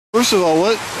first of all,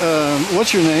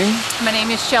 what's your name? My name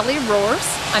is Shelly.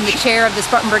 I'm the chair of the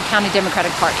Spartanburg County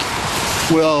Democratic Party.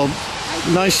 Well,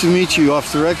 nice to meet you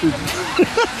off the record.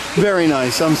 Very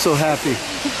nice. I'm so happy.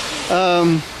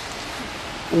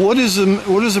 What is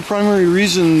the primary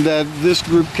reason that this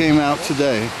group came out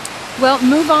today? Well,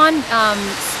 Move On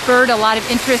spurred a lot of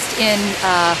interest in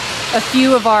a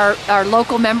few of our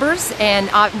local members, and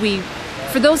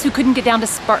for those who couldn't get down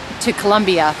to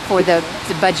Columbia for the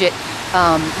budget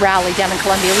rally down in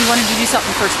Columbia, we wanted to do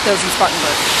something for those in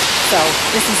Spartanburg. So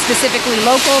this is specifically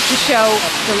local to show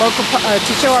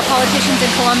our politicians in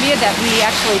Columbia that we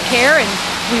actually care, and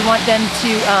we want them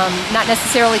to not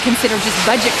necessarily consider just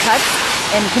budget cuts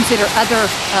and consider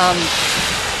other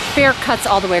fair cuts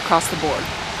all the way across the board.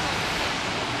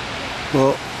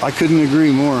 Well, I couldn't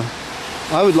agree more.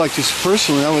 I would like to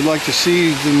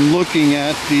see them looking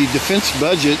at the defense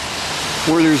budget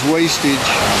where there's wastage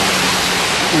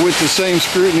with the same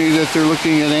scrutiny that they're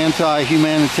looking at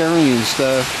anti-humanitarian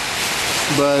stuff.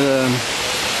 But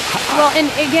well,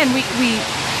 and again, we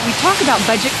talk about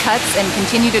budget cuts and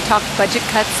continue to talk budget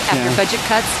cuts after budget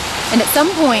cuts, and at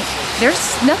some point there's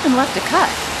nothing left to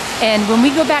cut. And when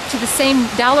we go back to the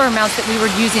same dollar amounts that we were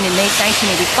using in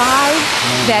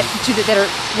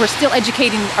 1985, we're still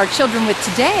educating our children with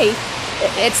today,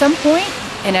 at some point,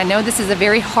 and I know this is a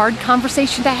very hard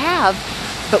conversation to have,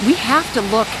 but we have to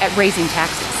look at raising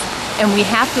taxes, and we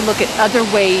have to look at other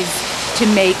ways to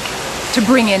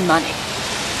bring in money.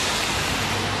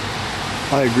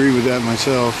 I agree with that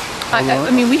myself. I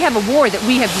mean, we have a war that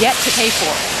we have yet to pay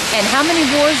for, and how many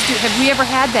wars have we ever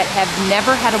had that have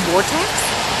never had a war tax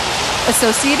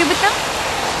associated with them?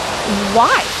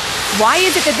 Why? Why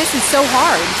is it that this is so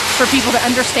hard for people to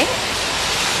understand?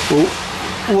 Well,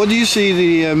 what do you see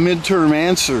the midterm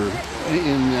answer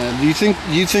in? Do you think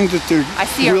that there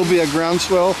will be a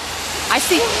groundswell? I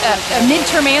see a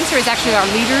midterm answer is actually our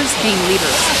leaders being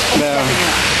leaders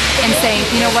and saying,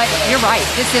 you know what, you're right.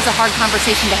 This is a hard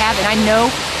conversation to have, and I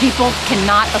know people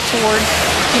cannot afford.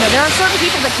 There are certain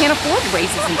people that can't afford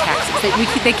raises and taxes.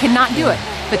 They cannot do it.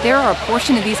 But there are a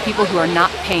portion of these people who are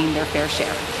not paying their fair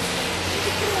share.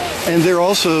 And they're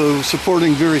also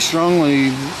supporting very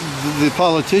strongly the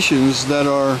politicians that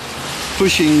are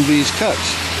pushing these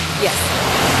cuts. Yes.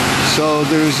 So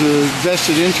there's a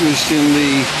vested interest in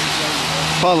the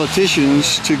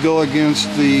politicians to go against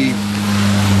the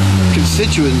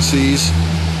constituencies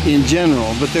in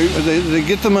general. But they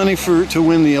get the money to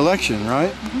win the election,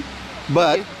 right? Mm-hmm.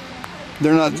 But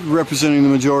they're not representing the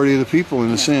majority of the people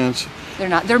in a sense. They're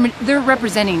not. They're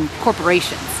representing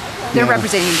corporations. They're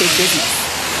representing big business.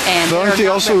 And but aren't they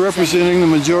also representing the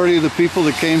majority of the people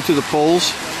that came to the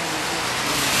polls?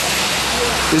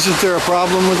 Isn't there a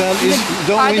problem with that?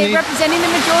 Are they representing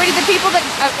the majority of the people that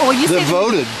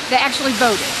voted? That actually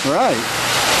voted. Right.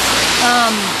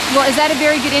 Well, is that a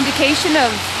very good indication of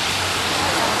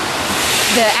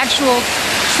the actual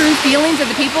true feelings of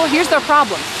the people? Here's their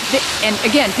problem. And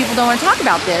again, people don't want to talk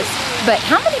about this, but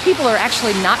how many people are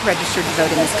actually not registered to vote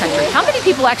in this country? How many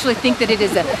people actually think that it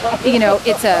is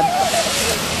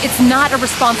it's not a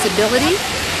responsibility?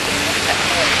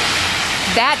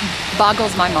 That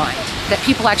boggles my mind, that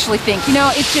people actually think,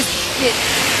 I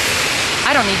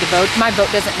don't need to vote, my vote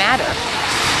doesn't matter.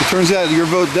 It turns out your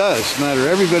vote does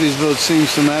matter. Everybody's vote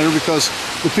seems to matter because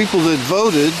the people that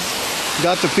voted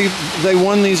they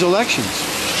won these elections.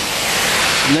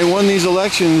 And they won these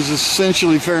elections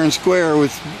essentially fair and square with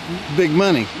big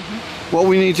money. Mm-hmm. What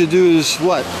we need to do is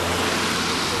what?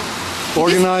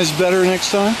 Organize better next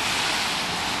time?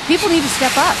 People need to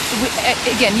step up.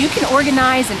 Again, you can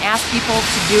organize and ask people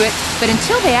to do it, but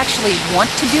until they actually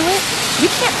want to do it, we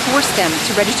can't force them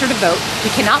to register to vote. We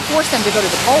cannot force them to go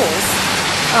to the polls.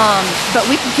 But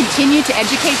we can continue to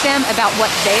educate them about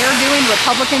what they are doing,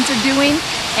 Republicans are doing,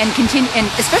 and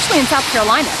especially in South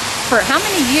Carolina. For how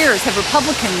many years have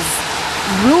Republicans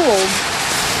ruled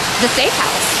the State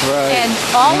House? Right. And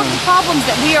all of the problems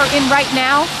that we are in right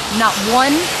now, not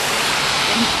one,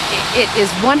 it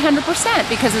is 100%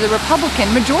 because of the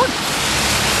Republican majority.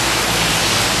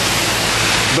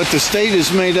 But the state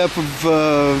is made up of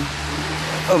a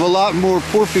lot more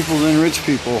poor people than rich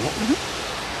people. Mm-hmm.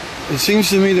 It seems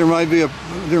to me there might be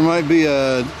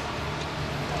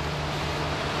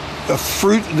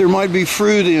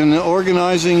fruit in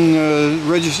organizing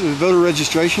voter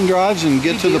registration drives and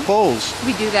get to the polls.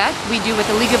 We do that. We do with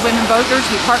the League of Women Voters.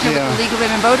 We partner with the League of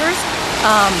Women Voters.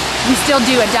 We still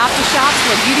do adopt-a shops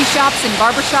where beauty shops and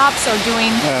barber shops are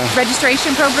doing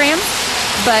registration programs.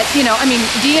 But,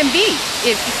 DMV,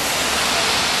 if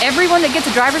everyone that gets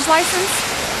a driver's license,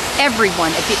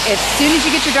 everyone, as soon as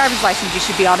you get your driver's license, you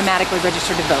should be automatically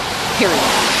registered to vote, period.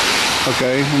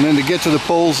 Okay, and then to get to the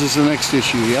polls is the next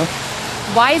issue, yeah?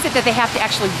 Why is it that they have to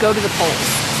actually go to the polls?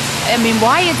 I mean,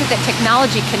 why is it that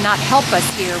technology cannot help us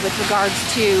here with regards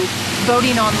to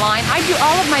voting online? I do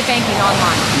all of my banking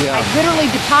online. Yeah. I literally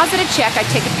deposit a check, I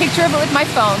take a picture of it with my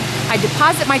phone, I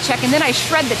deposit my check, and then I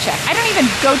shred the check. I don't even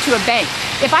go to a bank.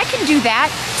 If I can do that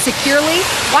securely,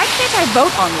 why can't I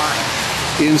vote online?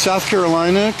 In South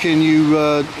Carolina, can you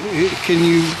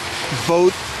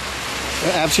vote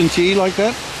absentee like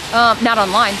that? Not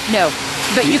online, no.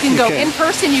 But you can go Okay. in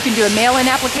person, you can do a mail-in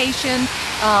application.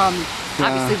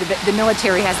 Obviously the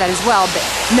military has that as well, but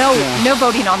no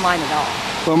voting online at all.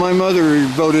 Well, my mother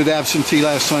voted absentee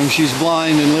last time. She's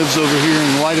blind and lives over here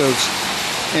in White Oaks.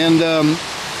 And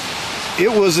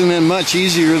it wasn't much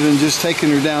easier than just taking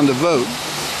her down to vote.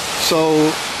 So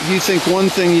do you think one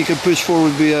thing you could push for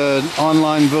would be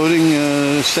online voting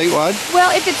statewide?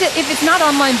 Well, if it's not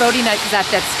online voting,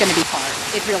 that's going to be hard.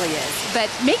 It really is. But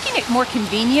making it more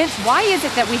convenient, why is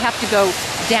it that we have to go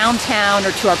downtown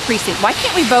or to our precinct? Why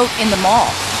can't we vote in the mall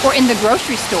or in the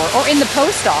grocery store or in the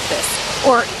post office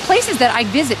or places that I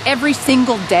visit every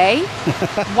single day?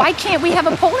 Why can't we have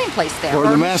a polling place there? Or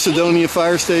the Macedonia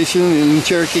Fire Station in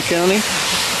Cherokee County,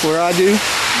 where I do.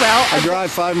 Well, I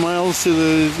drive 5 miles to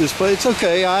this place. It's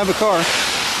okay, I have a car.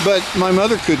 But my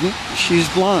mother couldn't. She's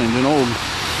blind and old.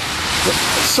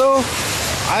 So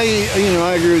I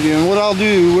agree with you. And what I'll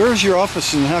do, where's your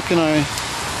office and how can I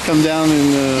come down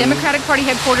and... Democratic Party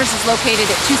headquarters is located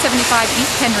at 275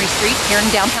 East Henry Street here in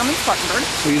downtown Spartanburg.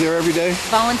 Are you there every day?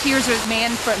 Volunteers are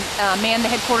man the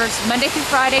headquarters Monday through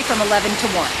Friday from 11 to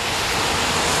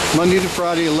 1. Monday to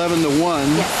Friday, 11 to 1.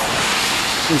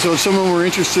 Yes. And so if someone were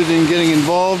interested in getting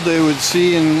involved, they would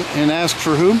see and ask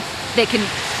for whom? They can,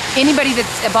 anybody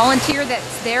that's a volunteer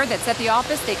that's there, that's at the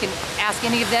office, they can ask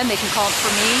any of them. They can call for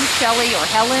me, Shelly, or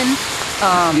Helen.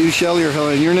 You, Shelly, or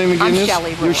Helen. Your name again I'm is?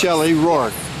 Shelly. You're Shelly.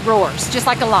 Roar. Roars, just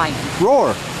like a lion.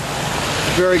 Roar.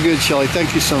 Very good, Shelly.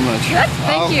 Thank you so much. Good,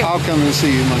 thank you. I'll come and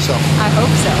see you myself. I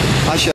hope so. I shall.